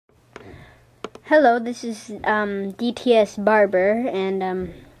Hello, this is DTS Barber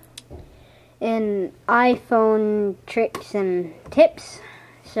and in iPhone tricks and tips.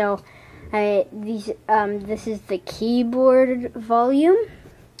 So this is the keyboard volume.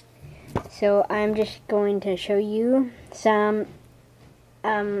 So I'm just going to show you some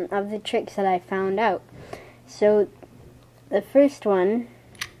of the tricks that I found out. So the first one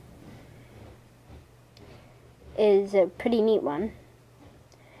is a pretty neat one.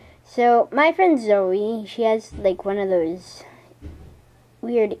 So my friend Zoe, she has like one of those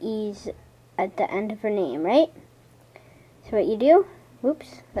weird E's at the end of her name, right? So what you do,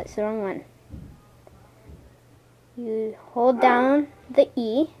 whoops, that's the wrong one. You hold down the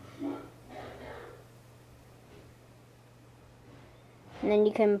E, and then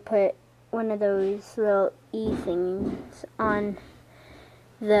you can put one of those little E things on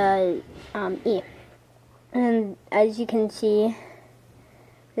the E. And as you can see,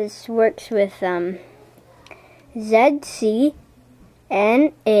 this works with Z, C,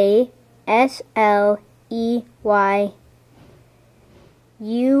 N, A, S, L, E, Y,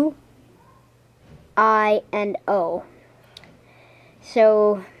 U, I, and O.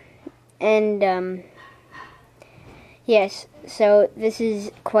 So, and yes, so this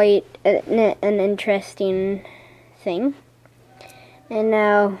is quite an interesting thing. And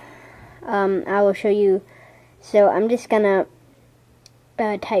now I will show you. So I'm just gonna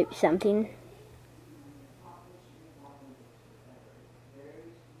type something.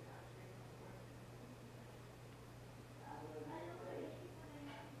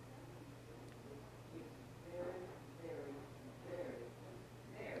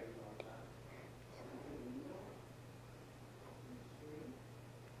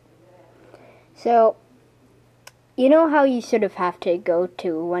 So, you know how you sort of have to go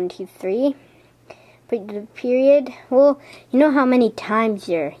to 1, 2, 3? But the period, well, you know how many times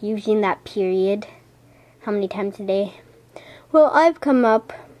you're using that period? How many times a day? Well, I've come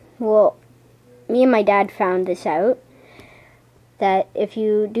up, well, me and my dad found this out, that if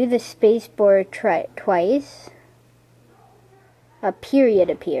you do the space bar twice, a period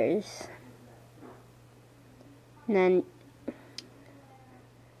appears. And then,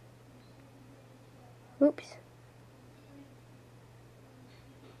 oops.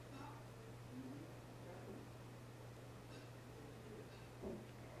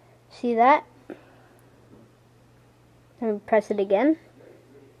 See that? Let me press it again.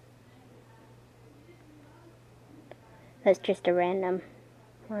 That's just a random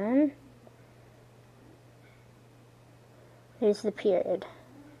one. Here's the period.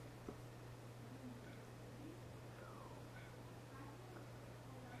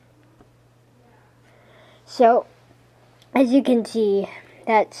 So, as you can see,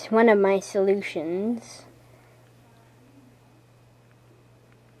 that's one of my solutions.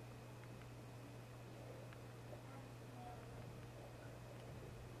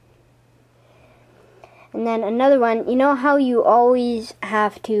 And then another one, you know how you always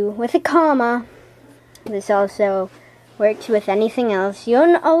have to, with a comma, this also works with anything else, you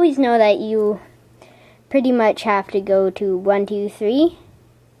don't always know that you pretty much have to go to 1, 2, 3,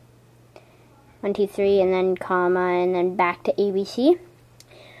 1, 2, 3, and then comma, and then back to ABC.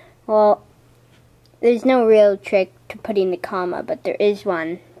 Well, there's no real trick to putting the comma, but there is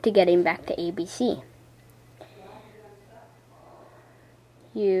one to getting back to ABC.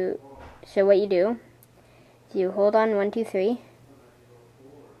 So what you do, you hold on 1, 2, 3.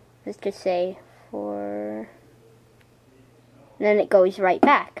 Let's just say 4. And then it goes right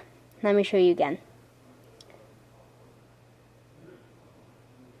back. Let me show you again.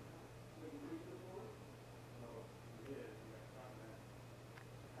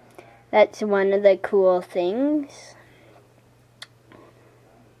 That's one of the cool things.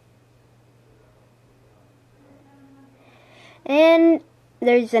 And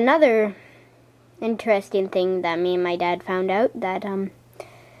there's another interesting thing that me and my dad found out, that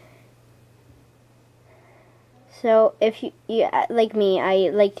so if you like me,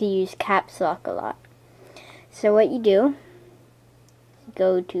 I like to use caps lock a lot. So what you do,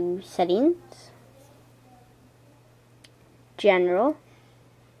 go to settings, general,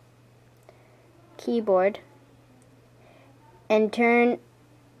 keyboard, and turn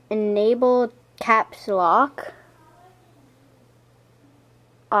enable caps lock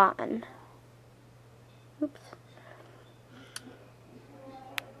on. Oops.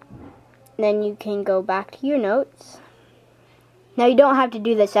 Then you can go back to your notes. Now you don't have to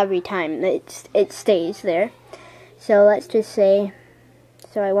do this every time. It stays there. So let's just say,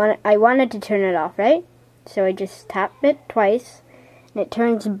 so I wanted to turn it off, right? So I just tap it twice, and it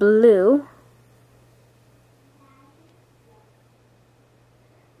turns blue.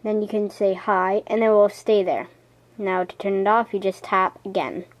 Then you can say hi, and it will stay there. Now to turn it off, you just tap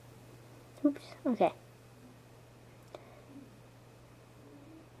again. Oops, okay.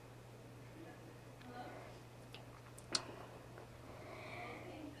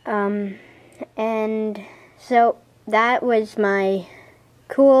 And so that was my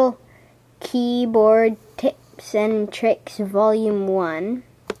cool keyboard tips and tricks volume 1.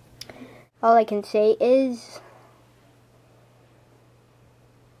 All I can say is